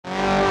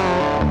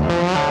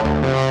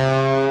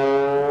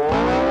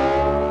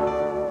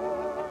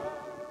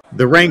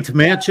The ranked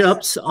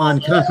matchups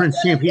on Conference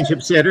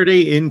Championship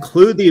Saturday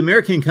include the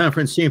American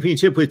Conference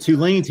Championship with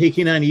Tulane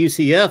taking on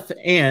UCF,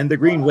 and the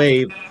Green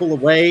Wave pull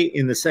away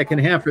in the second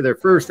half for their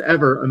first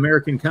ever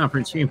American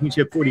Conference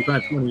Championship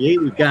 45-28.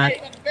 We've got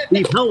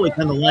Steve Helwick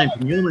on the line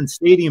from Yeoman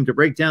Stadium to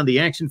break down the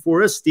action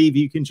for us. Steve,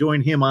 you can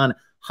join him on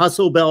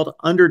Hustle Belt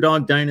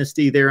Underdog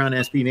Dynasty there on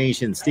SB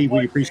Nation. Steve,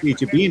 we appreciate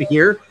you being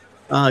here.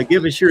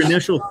 Give us your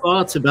initial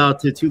thoughts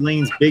about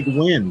Tulane's big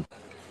win.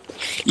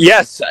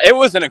 Yes, it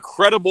was an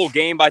incredible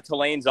game by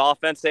Tulane's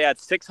offense. They had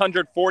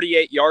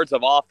 648 yards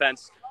of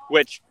offense,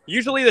 which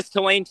usually this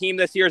Tulane team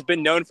this year has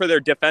been known for their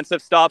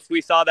defensive stops.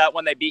 We saw that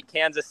when they beat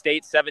Kansas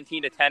State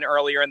 17-10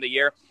 earlier in the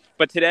year.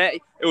 But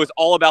today, it was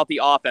all about the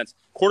offense.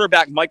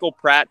 Quarterback Michael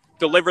Pratt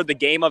delivered the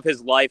game of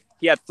his life.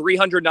 He had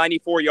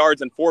 394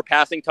 yards and 4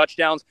 passing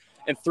touchdowns,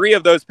 and 3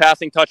 of those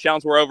passing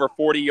touchdowns were over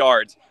 40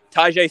 yards.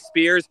 Tyjae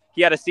Spears,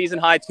 he had a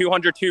season-high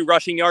 202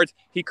 rushing yards.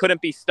 He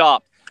couldn't be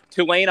stopped.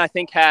 Tulane, I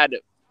think, had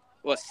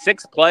 5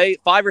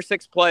 or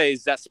 6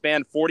 plays that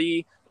spanned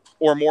 40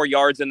 or more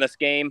yards in this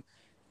game.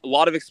 A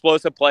lot of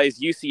explosive plays.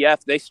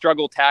 UCF, they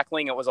struggled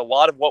tackling. It was a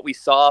lot of what we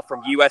saw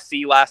from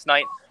USC last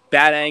night.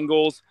 Bad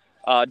angles,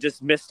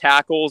 just missed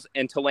tackles,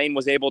 and Tulane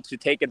was able to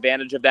take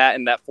advantage of that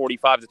in that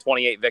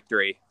 45-28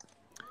 victory.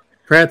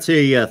 Pratt's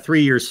a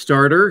 3-year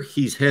starter.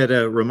 He's had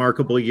a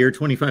remarkable year,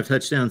 25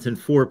 touchdowns and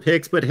 4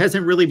 picks, but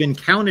hasn't really been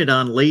counted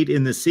on late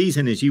in the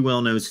season, as you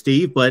well know,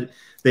 Steve. But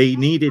they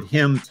needed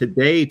him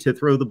today to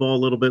throw the ball a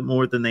little bit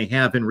more than they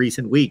have in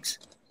recent weeks.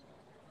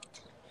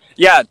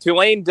 Yeah,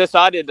 Tulane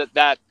decided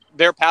that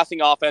their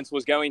passing offense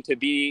was going to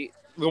be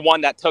the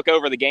one that took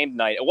over the game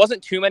tonight. It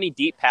wasn't too many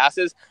deep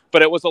passes,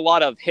 but it was a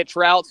lot of hitch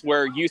routes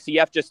where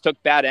UCF just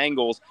took bad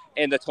angles,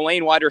 and the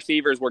Tulane wide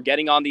receivers were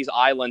getting on these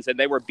islands, and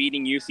they were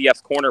beating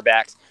UCF's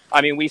cornerbacks.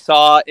 I mean, we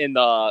saw in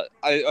the,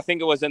 I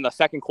think it was in the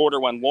second quarter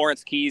when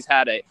Lawrence Keys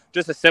had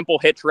just a simple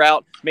hitch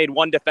route, made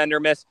one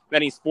defender miss,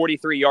 then he's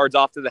 43 yards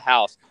off to the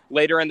house.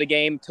 Later in the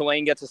game,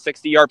 Tulane gets a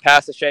 60-yard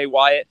pass to Shea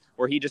Wyatt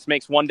where he just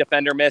makes one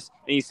defender miss,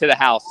 and he's to the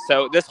house.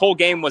 So this whole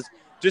game was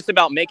just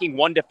about making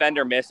one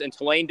defender miss, and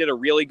Tulane did a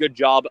really good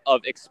job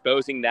of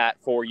exposing that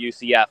for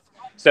UCF.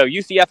 So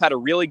UCF had a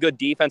really good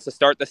defense to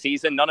start the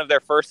season. None of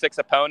their first 6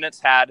 opponents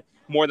had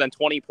more than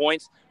 20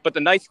 points, but the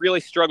Knights really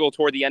struggled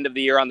toward the end of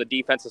the year on the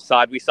defensive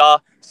side. We saw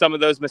some of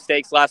those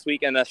mistakes last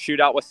week in the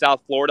shootout with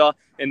South Florida,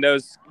 and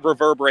those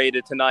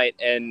reverberated tonight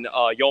in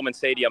Yeoman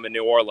Stadium in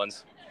New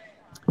Orleans.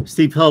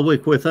 Steve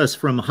Helwick with us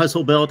from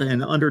Hustle Belt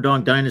and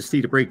Underdog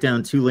Dynasty to break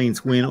down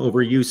Tulane's win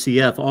over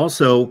UCF.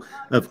 Also,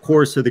 of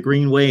course, the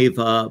Green Wave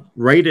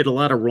righted a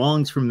lot of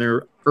wrongs from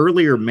their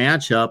earlier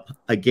matchup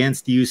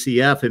against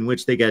UCF, in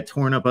which they got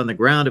torn up on the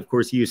ground. Of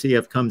course,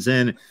 UCF comes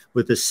in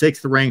with the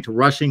 6th-ranked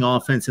rushing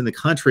offense in the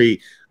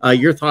country.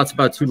 Your thoughts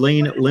about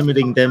Tulane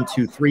limiting them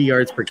to 3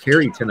 yards per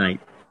carry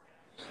tonight?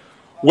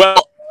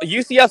 Well,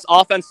 UCF's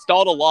offense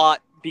stalled a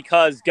lot,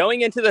 because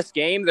going into this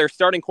game, their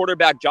starting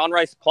quarterback, John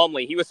Rice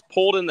Plumlee, he was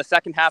pulled in the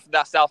second half of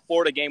that South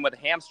Florida game with a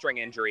hamstring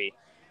injury.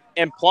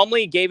 And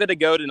Plumlee gave it a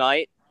go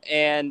tonight,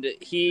 and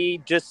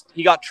he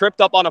got tripped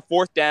up on a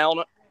 4th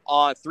down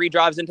on 3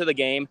 drives into the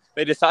game.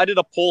 They decided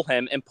to pull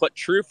him and put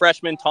true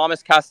freshman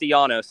Thomas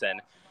Castellanos in.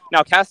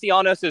 Now,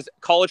 Castellanos'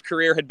 college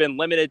career had been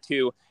limited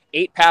to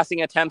 8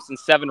 passing attempts and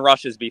 7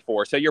 rushes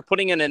before. So you're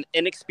putting in an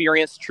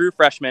inexperienced true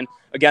freshman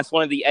against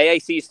one of the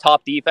AAC's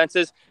top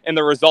defenses, and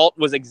the result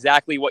was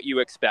exactly what you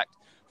expect.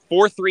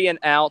 4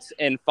 3-and-outs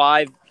in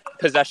 5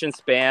 possession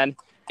span,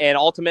 and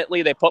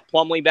ultimately they put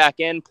Plumlee back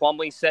in.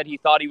 Plumlee said he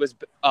thought he was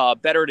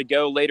better to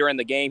go later in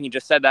the game. He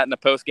just said that in the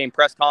post-game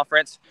press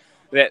conference.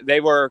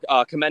 They were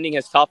commending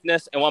his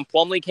toughness, and when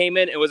Plumlee came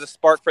in, it was a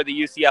spark for the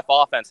UCF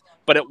offense,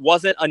 but it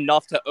wasn't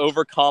enough to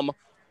overcome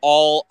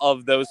all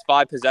of those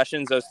 5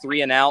 possessions, those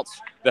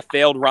 3-and-outs, the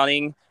failed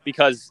running,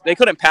 because they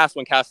couldn't pass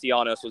when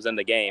Castellanos was in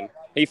the game.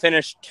 He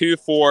finished 2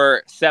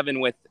 for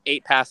 7 with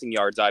 8 passing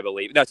yards, I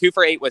believe. No, 2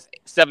 for 8 with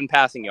 7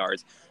 passing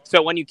yards.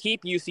 So when you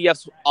keep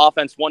UCF's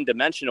offense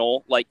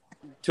one-dimensional, like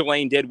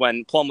Tulane did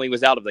when Plumlee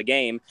was out of the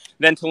game,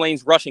 then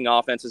Tulane's rushing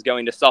offense is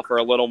going to suffer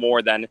a little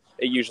more than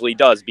it usually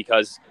does,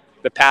 because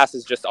the pass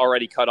is just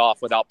already cut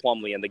off without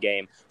Plumlee in the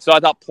game. So I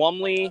thought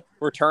Plumlee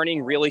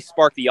returning really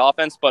sparked the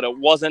offense, but it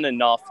wasn't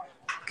enough,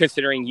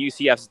 considering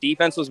UCF's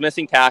defense was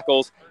missing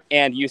tackles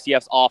and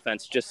UCF's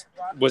offense just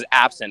was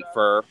absent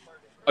for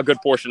a good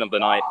portion of the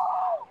night.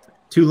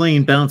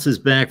 Tulane bounces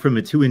back from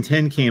a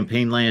 2-10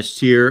 campaign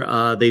last year.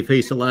 They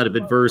faced a lot of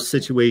adverse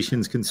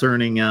situations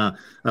concerning a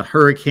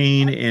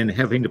hurricane and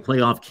having to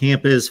play off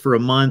campus for a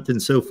month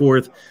and so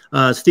forth.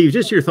 Steve,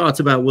 just your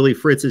thoughts about Willie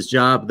Fritz's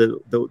job,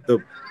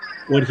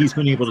 what he's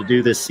been able to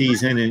do this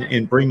season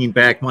in bringing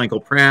back Michael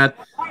Pratt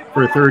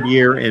for a 3rd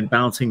year and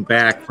bouncing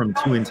back from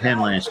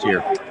 2-10 last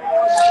year.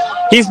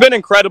 He's been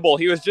incredible.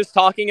 He was just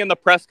talking in the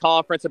press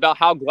conference about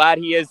how glad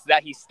he is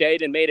that he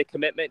stayed and made a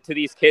commitment to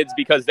these kids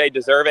because they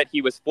deserve it.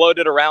 He was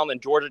floated around in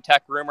Georgia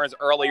Tech rumors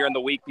earlier in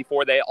the week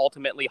before they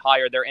ultimately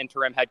hired their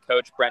interim head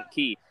coach, Brent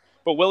Key.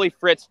 But Willie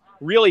Fritz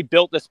really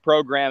built this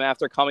program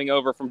after coming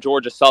over from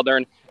Georgia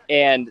Southern.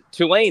 And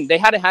Tulane, they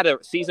hadn't had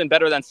a season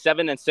better than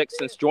 7-6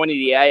 since joining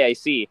the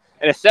AAC.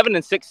 And a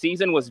 7-6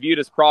 season was viewed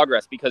as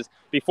progress because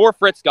before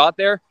Fritz got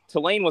there,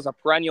 Tulane was a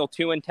perennial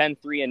 2-10,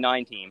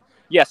 3-9 team.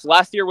 Yes,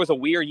 last year was a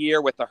weird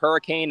year with the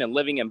hurricane and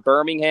living in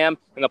Birmingham,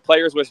 and the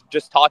players was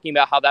just talking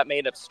about how that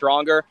made it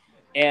stronger.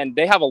 And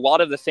they have a lot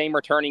of the same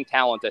returning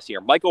talent this year.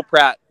 Michael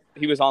Pratt,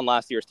 he was on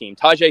last year's team.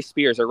 Tajay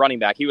Spears, their running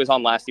back, he was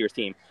on last year's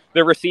team.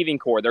 Their receiving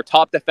core, their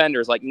top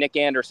defenders like Nick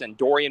Anderson,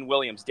 Dorian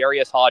Williams,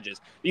 Darius Hodges.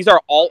 These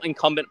are all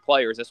incumbent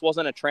players. This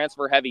wasn't a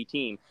transfer-heavy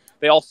team.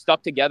 They all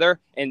stuck together,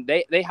 and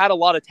they had a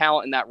lot of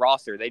talent in that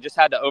roster. They just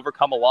had to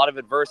overcome a lot of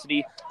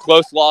adversity,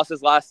 close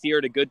losses last year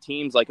to good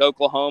teams like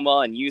Oklahoma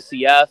and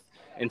UCF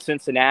and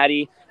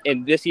Cincinnati.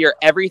 And this year,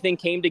 everything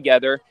came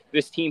together.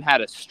 This team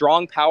had a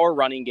strong power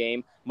running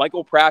game.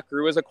 Michael Pratt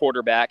grew as a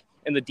quarterback,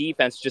 and the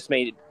defense just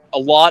made a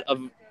lot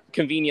of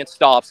convenient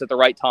stops at the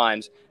right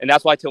times. And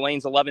that's why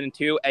Tulane's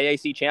 11-2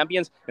 AAC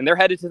champions, and they're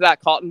headed to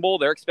that Cotton Bowl.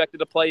 They're expected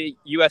to play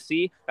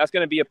USC. That's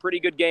going to be a pretty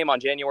good game on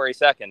January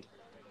 2nd.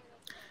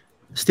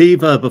 Steve,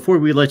 before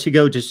we let you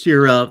go, just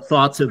your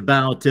thoughts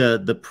about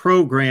the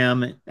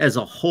program as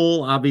a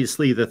whole.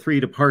 Obviously, the 3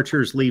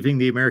 departures, leaving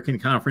the American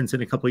Conference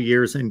in a couple of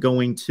years and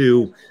going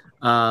to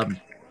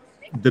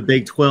the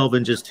Big 12,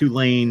 and just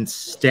Tulane's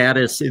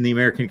status in the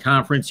American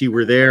Conference. You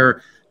were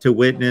there to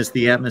witness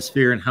the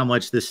atmosphere and how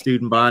much the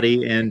student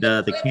body and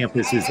the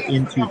campus is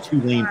into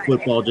Tulane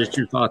football. Just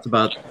your thoughts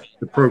about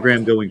the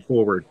program going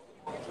forward.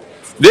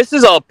 This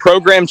is a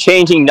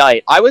program-changing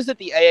night. I was at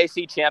the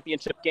AAC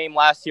championship game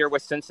last year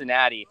with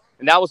Cincinnati,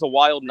 and that was a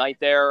wild night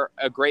there,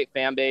 a great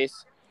fan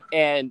base.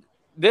 And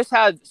this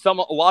had a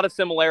lot of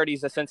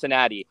similarities to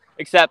Cincinnati,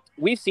 except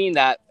we've seen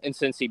that in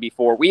Cincy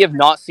before. We have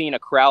not seen a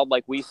crowd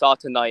like we saw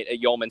tonight at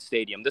Yeoman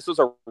Stadium. This was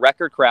a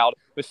record crowd.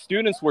 The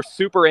students were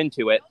super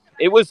into it.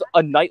 It was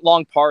a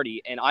night-long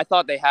party, and I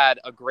thought they had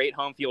a great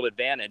home field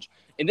advantage.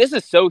 And this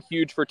is so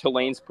huge for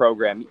Tulane's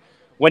program.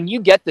 When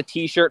you get the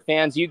T-shirt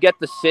fans, you get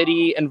the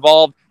city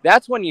involved,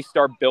 that's when you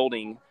start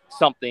building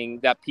something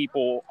that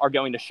people are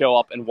going to show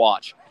up and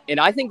watch. And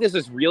I think this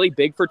is really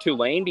big for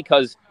Tulane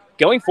because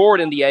going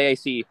forward in the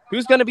AAC,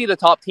 who's going to be the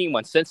top team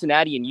when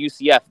Cincinnati and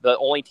UCF, the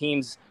only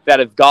teams that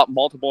have got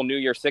multiple New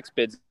Year's Six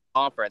bids in the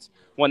conference,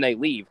 when they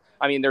leave?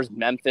 I mean, there's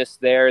Memphis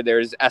there,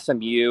 there's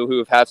SMU who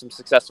have had some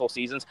successful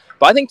seasons.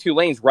 But I think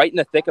Tulane's right in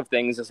the thick of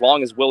things as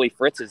long as Willie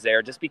Fritz is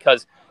there, just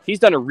because he's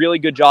done a really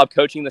good job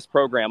coaching this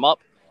program up,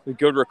 a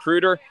good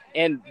recruiter,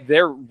 and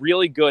they're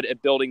really good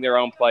at building their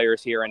own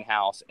players here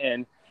in-house.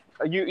 And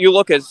you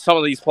look at some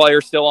of these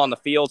players still on the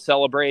field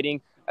celebrating.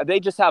 They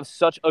just have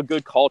such a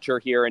good culture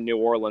here in New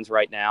Orleans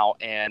right now.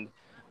 And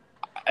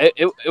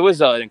it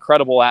was an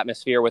incredible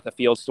atmosphere with the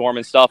field storm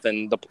and stuff,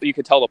 and you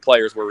could tell the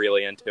players were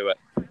really into it.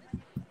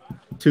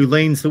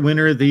 Tulane's the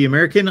winner of the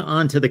American.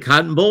 On to the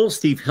Cotton Bowl.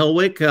 Steve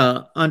Helwick,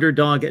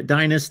 Underdog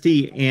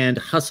Dynasty and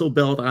Hustle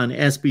Belt on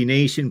SB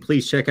Nation.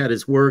 Please check out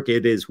his work.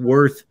 It is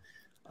worth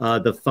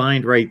the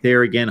find right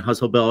there. Again,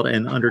 Hustle Belt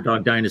and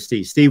Underdog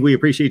Dynasty. Steve, we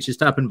appreciate you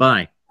stopping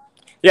by.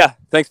 Yeah,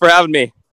 thanks for having me.